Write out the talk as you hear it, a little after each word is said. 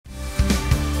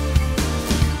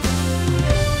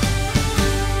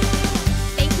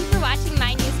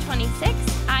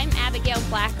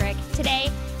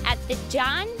today at the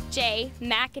John J.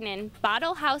 Mackinnon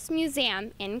Bottle House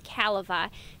Museum in Kaleva,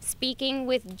 speaking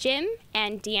with Jim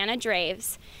and Deanna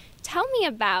Draves. Tell me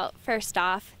about, first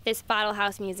off, this Bottle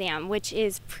House Museum, which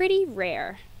is pretty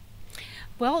rare.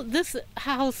 Well, this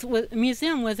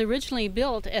museum was originally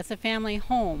built as a family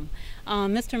home.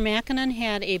 Mr. Mackinnon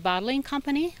had a bottling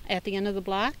company at the end of the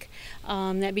block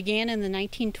that began in the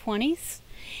 1920s.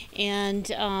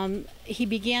 And he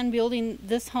began building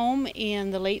this home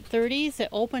in the late 30s. It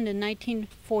opened in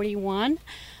 1941.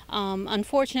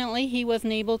 Unfortunately,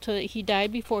 he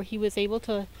died before he was able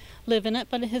to live in it,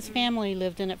 but his family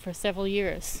lived in it for several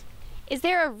years. Is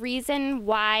there a reason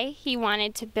why he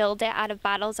wanted to build it out of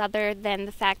bottles other than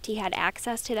the fact he had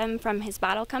access to them from his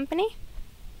bottle company?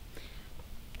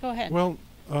 Go ahead. Well,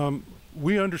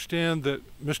 we understand that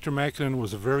Mr. Mackinnon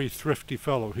was a very thrifty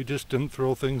fellow. He just didn't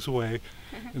throw things away.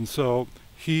 And so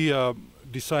he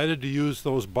decided to use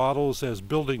those bottles as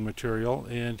building material,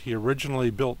 and he originally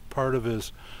built part of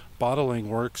his bottling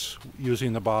works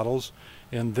using the bottles,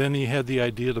 and then he had the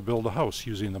idea to build a house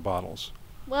using the bottles.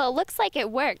 Well, it looks like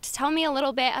it worked. Tell me a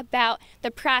little bit about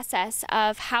the process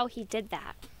of how he did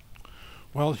that.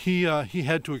 Well, he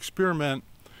had to experiment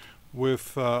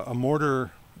with a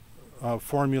mortar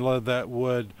formula that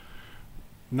would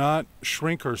not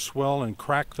shrink or swell and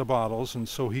crack the bottles, and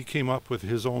so he came up with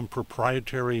his own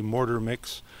proprietary mortar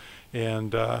mix,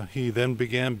 and he then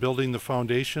began building the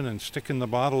foundation and sticking the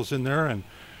bottles in there, and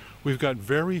we've got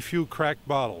very few cracked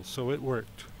bottles, so it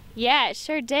worked. Yeah, it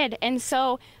sure did. And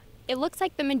so it looks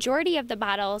like the majority of the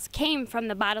bottles came from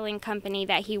the bottling company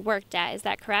that he worked at. Is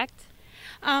that correct?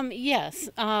 Yes.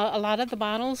 A lot of the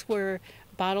bottles were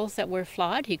bottles that were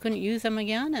flawed. He couldn't use them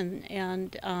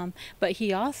again, but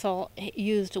he also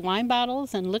used wine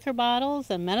bottles and liquor bottles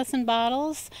and medicine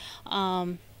bottles,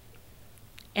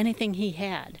 anything he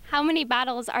had. How many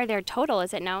bottles are there total?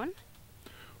 Is it known?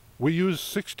 We use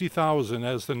 60,000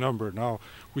 as the number. Now,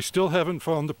 we still haven't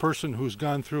found the person who's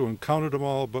gone through and counted them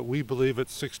all, but we believe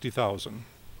it's 60,000.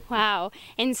 Wow.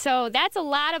 And so that's a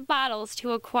lot of bottles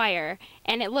to acquire,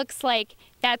 and it looks like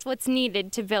that's what's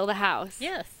needed to build a house.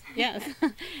 Yes, yes.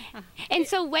 And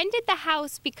so when did the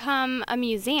house become a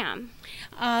museum?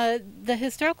 The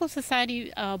Historical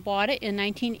Society bought it in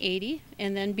 1980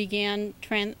 and then began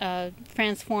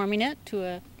transforming it to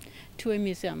a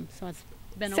museum.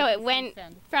 So it went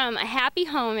from a happy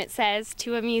home, it says,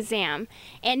 to a museum.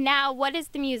 And now what is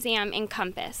the museum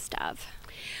encompassed of?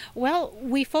 Well,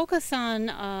 we focus on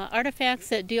artifacts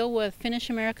that deal with Finnish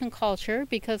American culture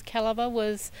because Kaleva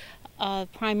was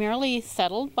primarily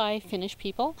settled by Finnish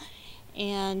people.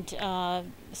 And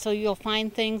so you'll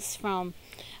find things from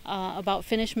about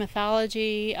Finnish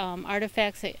mythology,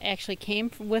 artifacts that actually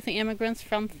came with the immigrants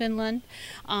from Finland.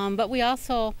 But we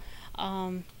also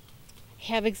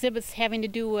have exhibits having to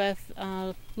do with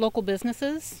local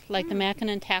businesses, like the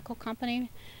Mackinnon Tackle Company.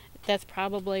 That's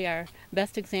probably our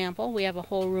best example. We have a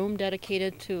whole room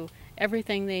dedicated to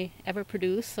everything they ever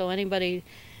produce, so anybody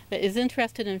that is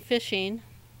interested in fishing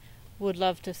would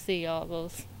love to see all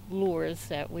those lures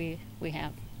that we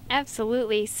have.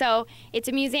 Absolutely. So it's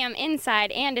a museum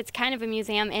inside, and it's kind of a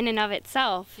museum in and of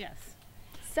itself. Yes.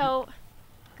 So,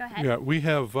 go ahead. Yeah, we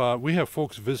have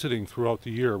folks visiting throughout the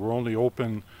year. We're only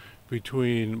open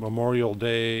between Memorial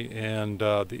Day and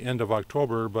the end of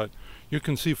October, but you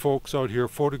can see folks out here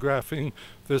photographing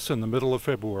this in the middle of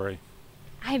February.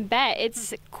 I bet.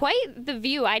 It's quite the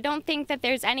view. I don't think that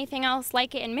there's anything else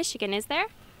like it in Michigan, is there?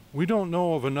 We don't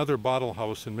know of another bottle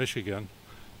house in Michigan,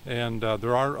 and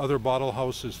there are other bottle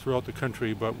houses throughout the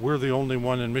country, but we're the only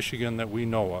one in Michigan that we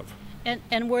know of.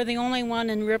 And we're the only one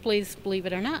in Ripley's, believe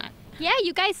it or not. Yeah,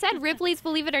 you guys said Ripley's,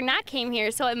 believe it or not, came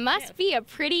here, so it must be a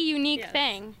pretty unique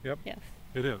thing. Yep, yes.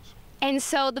 It is. And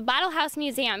so the Bottle House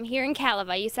Museum here in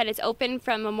Kaleva, you said it's open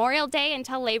from Memorial Day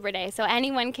until Labor Day, so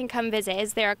anyone can come visit.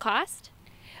 Is there a cost?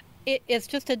 It's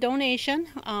just a donation.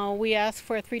 We ask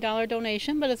for a $3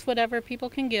 donation, but it's whatever people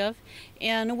can give.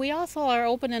 And we also are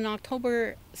open in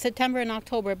September and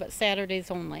October, but Saturdays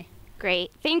only.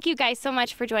 Great. Thank you guys so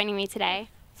much for joining me today.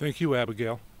 Thank you,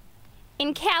 Abigail.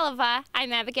 In Kaleva,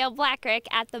 I'm Abigail Blackrick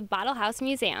at the Bottle House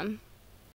Museum.